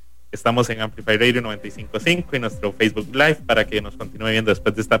Empresarial. Estamos en Amplify Radio 95.5 y nuestro Facebook Live para que nos continúe viendo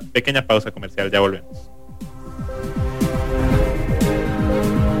después de esta pequeña pausa comercial. Ya volvemos.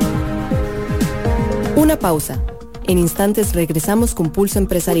 Una pausa. En instantes regresamos con Pulso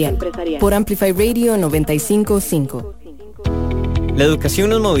Empresarial por Amplify Radio 95.5. La educación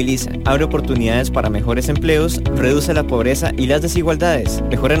nos moviliza, abre oportunidades para mejores empleos, reduce la pobreza y las desigualdades,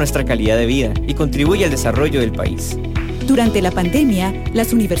 mejora nuestra calidad de vida y contribuye al desarrollo del país. Durante la pandemia,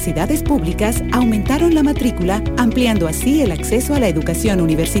 las universidades públicas aumentaron la matrícula, ampliando así el acceso a la educación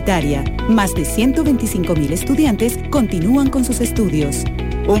universitaria. Más de 125,000 estudiantes continúan con sus estudios.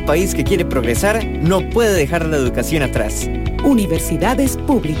 Un país que quiere progresar no puede dejar la educación atrás. Universidades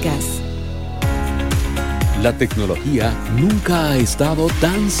públicas. La tecnología nunca ha estado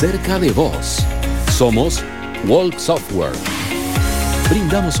tan cerca de vos. Somos Walk Software.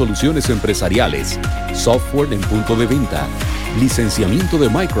 Brindamos soluciones empresariales, software en punto de venta, licenciamiento de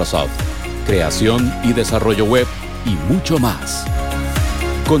Microsoft, creación y desarrollo web y mucho más.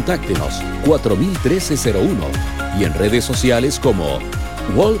 Contáctenos 401301 y en redes sociales como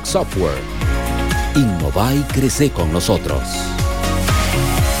Walk Software. Innova y crece con nosotros.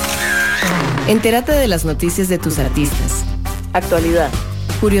 Entérate de las noticias de tus artistas, actualidad,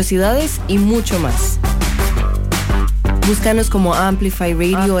 curiosidades y mucho más. Búscanos como Amplify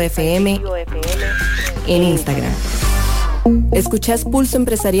Radio FM en Instagram. Escuchás Pulso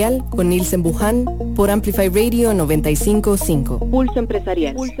Empresarial con Nielsen Buján por Amplify Radio 95.5. Pulso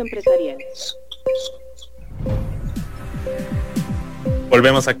Empresarial. Pulso Empresarial.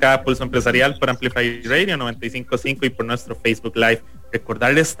 Volvemos acá a Pulso Empresarial por Amplify Radio 95.5 y por nuestro Facebook Live.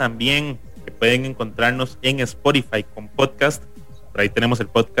 Recordarles también que pueden encontrarnos en Spotify con podcast. Por ahí tenemos el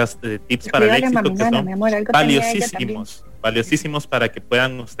podcast de Tips para el Éxito, que son valiosísimos para que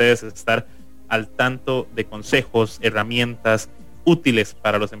puedan ustedes estar al tanto de consejos, herramientas útiles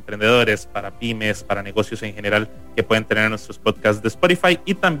para los emprendedores, para pymes, para negocios en general, que pueden tener en nuestros podcasts de Spotify.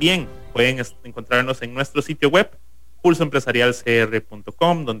 Y también pueden encontrarnos en nuestro sitio web,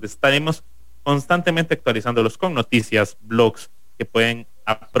 pulsoempresarialcr.com, donde estaremos constantemente actualizándolos con noticias, blogs que pueden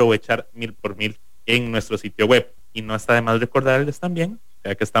aprovechar 1000x1000 en nuestro sitio web. Y no está de más recordarles también,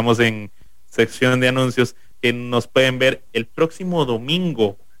 ya que estamos en sección de anuncios, que nos pueden ver el próximo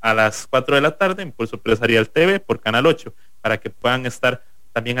domingo a las 4 de la tarde en Pulso Empresarial TV por Canal 8, para que puedan estar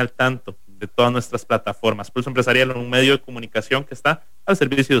también al tanto de todas nuestras plataformas. Pulso Empresarial es un medio de comunicación que está al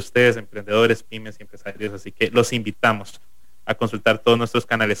servicio de ustedes, emprendedores, pymes y empresarios, así que los invitamos a consultar todos nuestros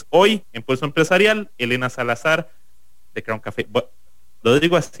canales. Hoy en Pulso Empresarial, Elena Salazar de Crown Café. Bueno, lo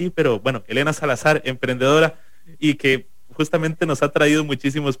digo así, pero bueno, Elena Salazar, emprendedora, y que justamente nos ha traído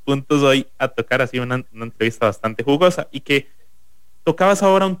muchísimos puntos hoy a tocar, así una entrevista bastante jugosa, y que tocabas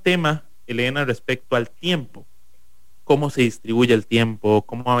ahora un tema, Elena, respecto al tiempo. Cómo se distribuye el tiempo,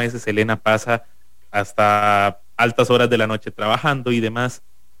 cómo a veces Elena pasa hasta altas horas de la noche trabajando y demás.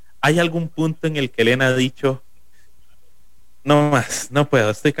 ¿Hay algún punto en el que Elena ha dicho, no más, no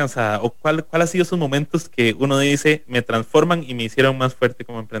puedo, estoy cansada? ¿O cuál ha sido esos momentos que uno dice, me transforman y me hicieron más fuerte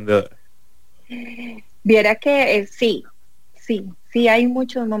como emprendedora? Viera que sí hay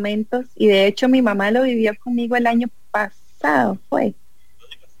muchos momentos, y de hecho mi mamá lo vivió conmigo el año pasado,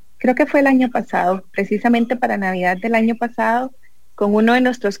 creo que fue el año pasado, precisamente para Navidad del año pasado, con uno de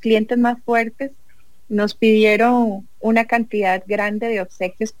nuestros clientes más fuertes. Nos pidieron una cantidad grande de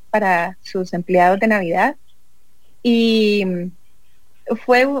obsequios para sus empleados de Navidad, y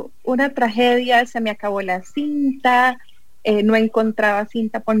fue una tragedia. Se me acabó la cinta, no encontraba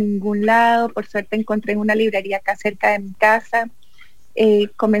cinta por ningún lado. Por suerte encontré en una librería acá cerca de mi casa.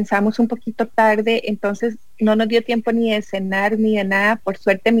 Comenzamos un poquito tarde, entonces no nos dio tiempo ni de cenar ni de nada. Por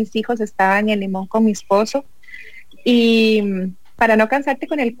suerte mis hijos estaban en Limón con mi esposo, y para no cansarte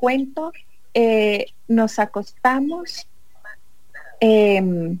con el cuento, nos acostamos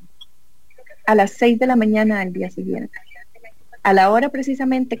a las 6 de la mañana del día siguiente. A la hora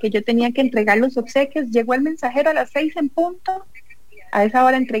precisamente que yo tenía que entregar los obsequios, llegó el mensajero a las 6 en punto. A esa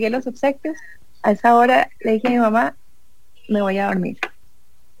hora entregué los obsequios. A esa hora le dije a mi mamá, me voy a dormir.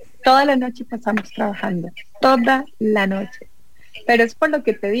 Toda la noche pasamos trabajando, toda la noche. Pero es por lo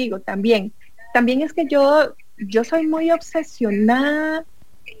que te digo, también es que yo soy muy obsesionada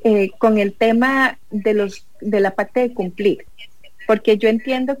con el tema de la parte de cumplir, porque yo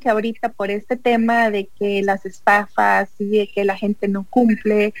entiendo que ahorita por este tema de que las estafas y de que la gente no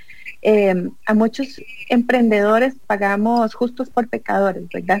cumple, a muchos emprendedores pagamos justos por pecadores,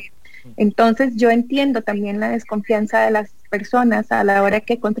 ¿verdad? Entonces yo entiendo también la desconfianza de las personas a la hora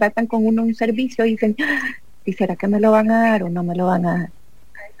que contratan con uno un servicio y dicen, ¿y será que me lo van a dar o no me lo van a dar?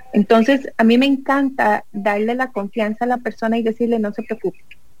 Entonces a mí me encanta darle la confianza a la persona y decirle, no se preocupe,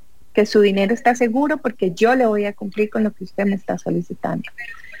 que su dinero está seguro porque yo le voy a cumplir con lo que usted me está solicitando.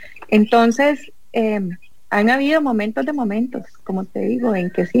 Entonces han habido momentos, como te digo,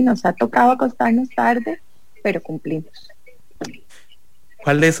 en que sí nos ha tocado acostarnos tarde, pero cumplimos.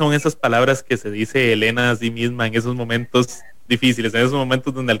 ¿Cuáles son esas palabras que se dice Elena a sí misma en esos momentos difíciles, en esos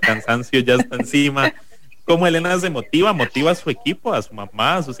momentos donde el cansancio ya está encima? ¿Cómo Elena se motiva a su equipo, a su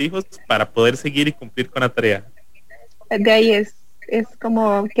mamá, a sus hijos, para poder seguir y cumplir con la tarea? De ahí es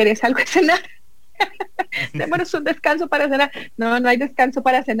como, ¿querés algo de cenar? Démonos un descanso para cenar. No hay descanso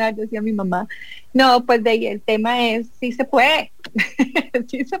para cenar, decía mi mamá. No, pues de ahí el tema es, sí se puede,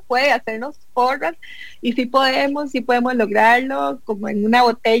 sí se puede hacernos porras, y sí podemos lograrlo, como en una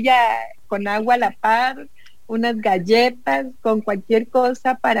botella con agua a la par, unas galletas, con cualquier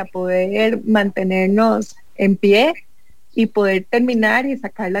cosa para poder mantenernos en pie y poder terminar y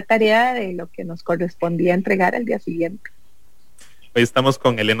sacar la tarea de lo que nos correspondía entregar al día siguiente. Hoy estamos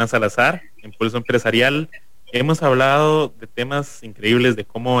con Elena Salazar, Impulso Empresarial. Hemos hablado de temas increíbles, de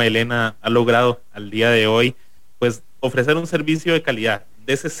cómo Elena ha logrado al día de hoy, pues, ofrecer un servicio de calidad,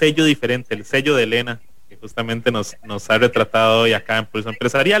 de ese sello diferente, el sello de Elena, que justamente nos ha retratado hoy acá en Impulso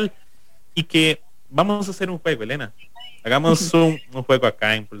Empresarial. Y que vamos a hacer un juego, Elena. Hagamos un juego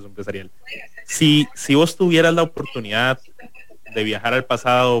acá en Impulso Empresarial. Si vos tuvieras la oportunidad de viajar al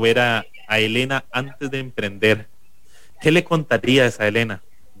pasado, ver a Elena antes de emprender, ¿qué le contarías a Elena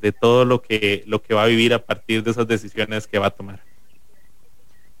de todo lo que va a vivir a partir de esas decisiones que va a tomar?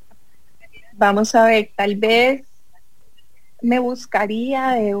 Vamos a ver, tal vez me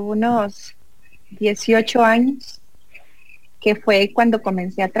buscaría de unos 18 años, que fue cuando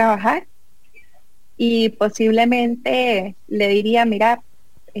comencé a trabajar, y posiblemente le diría, mira,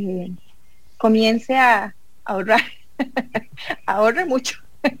 comience a ahorrar, ahorre mucho,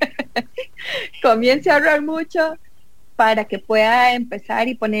 comience a ahorrar mucho para que pueda empezar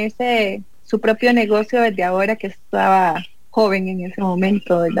y ponerse su propio negocio desde ahora que estaba joven en ese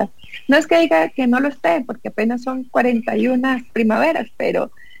momento, ¿verdad? No es que diga que no lo esté, porque apenas son 41 primaveras,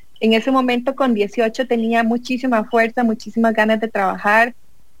 pero en ese momento con 18 tenía muchísima fuerza, muchísimas ganas de trabajar,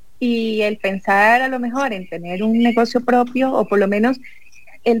 y el pensar a lo mejor en tener un negocio propio, o por lo menos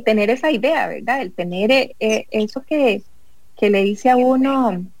el tener esa idea, ¿verdad? El tener eso que le dice a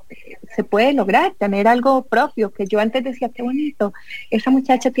uno, se puede lograr, tener algo propio, que yo antes decía, qué bonito, esa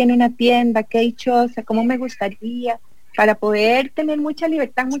muchacha tiene una tienda, qué dichosa, cómo me gustaría, para poder tener mucha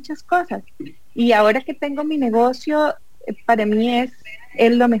libertad en muchas cosas. Y ahora que tengo mi negocio, para mí es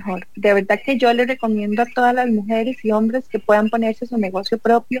lo mejor. De verdad que yo le recomiendo a todas las mujeres y hombres que puedan ponerse su negocio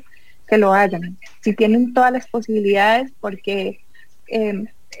propio, que lo hagan. Si tienen todas las posibilidades, porque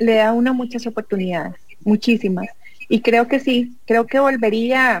le da a uno muchas oportunidades, muchísimas. Y creo que sí, creo que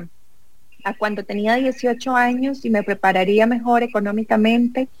volvería a cuando tenía 18 años y me prepararía mejor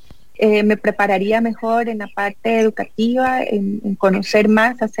económicamente, me prepararía mejor en la parte educativa, en conocer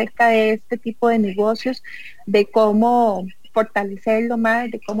más acerca de este tipo de negocios, de cómo fortalecerlo más,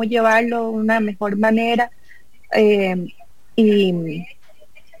 de cómo llevarlo de una mejor manera, y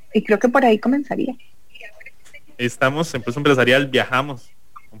creo que por ahí comenzaría. Estamos en Pulso Empresarial, viajamos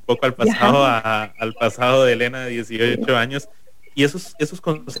un poco al pasado, al pasado de Elena de 18 años, y esos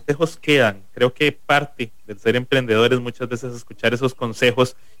consejos quedan. Creo que parte del ser emprendedores muchas veces escuchar esos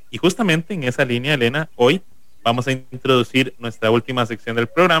consejos, y justamente en esa línea, Elena, hoy vamos a introducir nuestra última sección del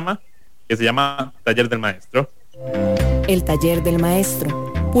programa, que se llama Taller del Maestro. El Taller del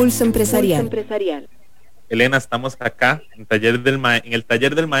Maestro, Pulso Empresarial. Elena, estamos acá en el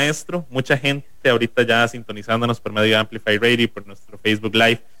Taller del Maestro. Mucha gente ahorita ya sintonizándonos por medio de Amplify Radio y por nuestro Facebook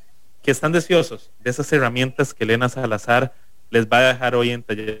Live, que están deseosos de esas herramientas que Elena Salazar les va a dejar hoy en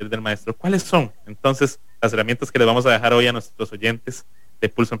Taller del Maestro. ¿Cuáles son entonces las herramientas que les vamos a dejar hoy a nuestros oyentes de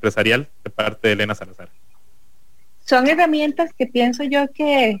Pulso Empresarial de parte de Elena Salazar? Son herramientas que pienso yo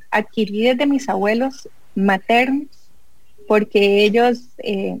que adquirí desde mis abuelos maternos, porque ellos,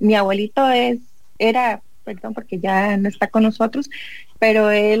 mi abuelito perdón, porque ya no está con nosotros,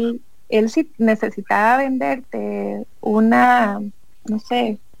 pero él si necesitaba venderte una, no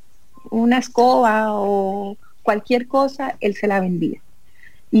sé, una escoba o cualquier cosa, él se la vendía.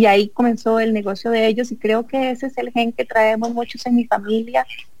 Y ahí comenzó el negocio de ellos, y creo que ese es el gen que traemos muchos en mi familia,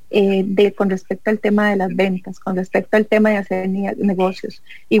 con respecto al tema de las ventas, con respecto al tema de hacer negocios.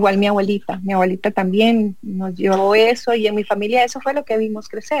 Igual mi abuelita también nos llevó eso, y en mi familia eso fue lo que vimos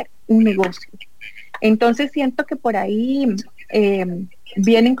crecer, un negocio. Entonces siento que por ahí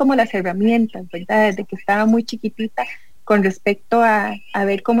vienen como las herramientas, ¿verdad? Desde que estaba muy chiquitita, con respecto a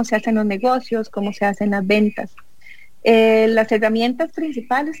ver cómo se hacen los negocios, cómo se hacen las ventas. Las herramientas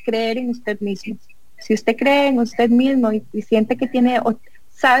principales, creer en usted mismo. Si usted cree en usted mismo y siente que tiene, o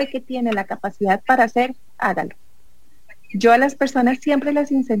sabe que tiene la capacidad para hacer, hágalo. Yo a las personas siempre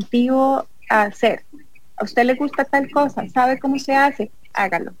las incentivo a hacer. A usted le gusta tal cosa, sabe cómo se hace,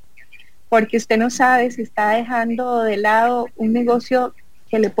 hágalo. Porque usted no sabe si está dejando de lado un negocio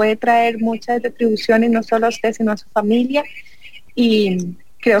que le puede traer muchas retribuciones, no solo a usted, sino a su familia. Y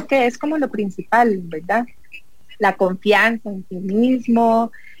creo que es como lo principal, ¿verdad? La confianza en sí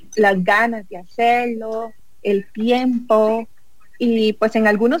mismo, las ganas de hacerlo, el tiempo, y pues en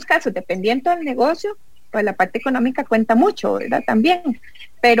algunos casos, dependiendo del negocio, pues la parte económica cuenta mucho, ¿verdad? También,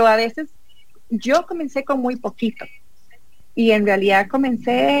 pero a veces yo comencé con muy poquito, y en realidad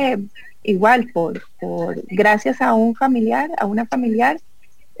comencé igual por gracias a un familiar, a una familiar,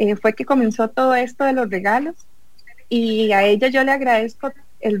 fue que comenzó todo esto de los regalos, y a ella yo le agradezco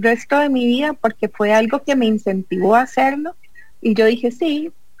el resto de mi vida, porque fue algo que me incentivó a hacerlo, y yo dije,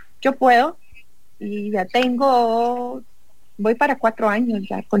 sí, yo puedo, y ya voy para 4 años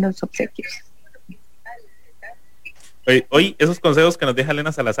ya con los obsequios. Hoy esos consejos que nos deja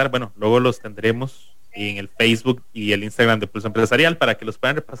Elena Salazar, bueno, luego los tendremos en el Facebook y el Instagram de Pulso Empresarial para que los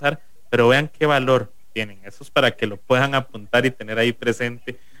puedan repasar, pero vean qué valor tienen. Eso es para que lo puedan apuntar y tener ahí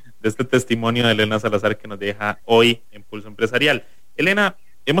presente de este testimonio de Elena Salazar que nos deja hoy en Pulso Empresarial. Elena,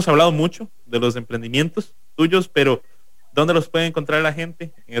 hemos hablado mucho de los emprendimientos tuyos, pero ¿Dónde los puede encontrar la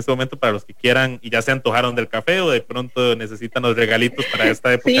gente en este momento para los que quieran y ya se antojaron del café o de pronto necesitan los regalitos para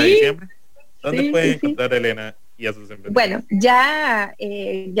esta época de diciembre? ¿Dónde pueden encontrar a Elena y a sus emprendedores? Bueno, ya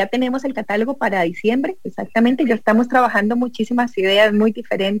tenemos el catálogo para diciembre, exactamente. Ya estamos trabajando muchísimas ideas muy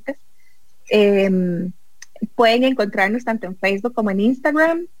diferentes. Pueden encontrarnos tanto en Facebook como en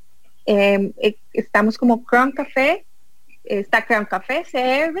Instagram. Estamos como Crown Café, está Crown Café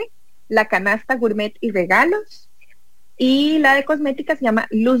CR, la canasta gourmet y regalos, y la de cosmética se llama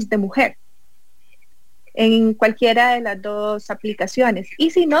Luz de Mujer, en cualquiera de las dos aplicaciones.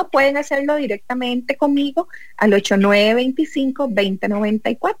 Y si no, pueden hacerlo directamente conmigo al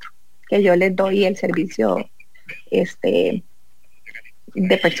 8925-2094, que yo les doy el servicio de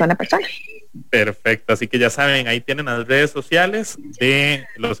persona a persona. Perfecto, así que ya saben, ahí tienen las redes sociales de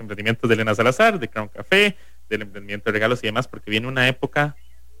los emprendimientos de Elena Salazar, de Crown Café, del emprendimiento de regalos y demás, porque viene una época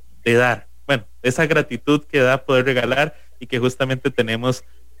de dar, bueno, esa gratitud que da poder regalar, y que justamente tenemos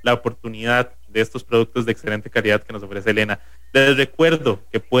la oportunidad de estos productos de excelente calidad que nos ofrece Elena. Les recuerdo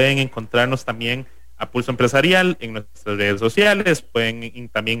que pueden encontrarnos también a Pulso Empresarial en nuestras redes sociales, pueden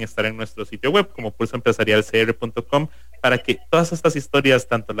también estar en nuestro sitio web como pulsoempresarialcr.com, para que todas estas historias,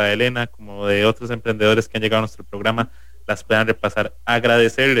 tanto la de Elena como de otros emprendedores que han llegado a nuestro programa, las puedan repasar.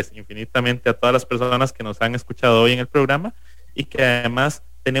 Agradecerles infinitamente a todas las personas que nos han escuchado hoy en el programa y que además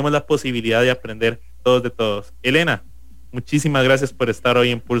tenemos la posibilidad de aprender todos de todos. Elena, muchísimas gracias por estar hoy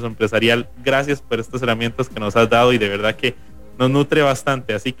en Pulso Empresarial, gracias por estas herramientas que nos has dado y de verdad que nos nutre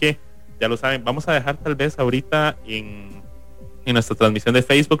bastante, así que ya lo saben, vamos a dejar tal vez ahorita en nuestra transmisión de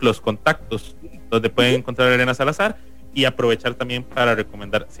Facebook los contactos donde pueden encontrar a Elena Salazar y aprovechar también para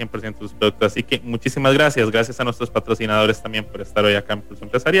recomendar 100% sus productos. Así que muchísimas gracias a nuestros patrocinadores también por estar hoy acá en Pulso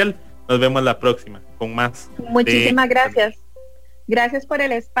Empresarial. Nos vemos la próxima con más. Muchísimas gracias. Gracias por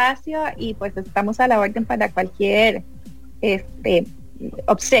el espacio y pues estamos a la orden para cualquier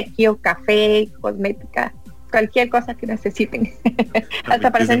obsequio, café, cosmética, cualquier cosa que necesiten.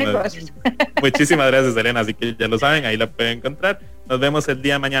 Hasta para hacer negocios. Muchísimas gracias, Elena, así que ya lo saben, ahí la pueden encontrar. Nos vemos el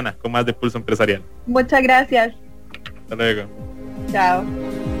día de mañana con más de Pulso Empresarial. Muchas gracias. Hasta luego. Chao.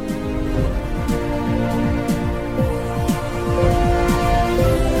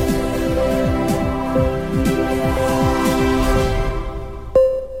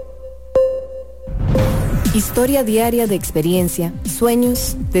 Historia diaria de experiencia,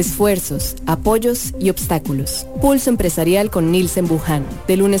 sueños, de esfuerzos, apoyos y obstáculos. Pulso Empresarial con Nilsen Buján,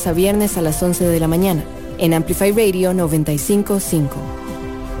 de lunes a viernes a las 11 de la mañana, en Amplify Radio 95.5.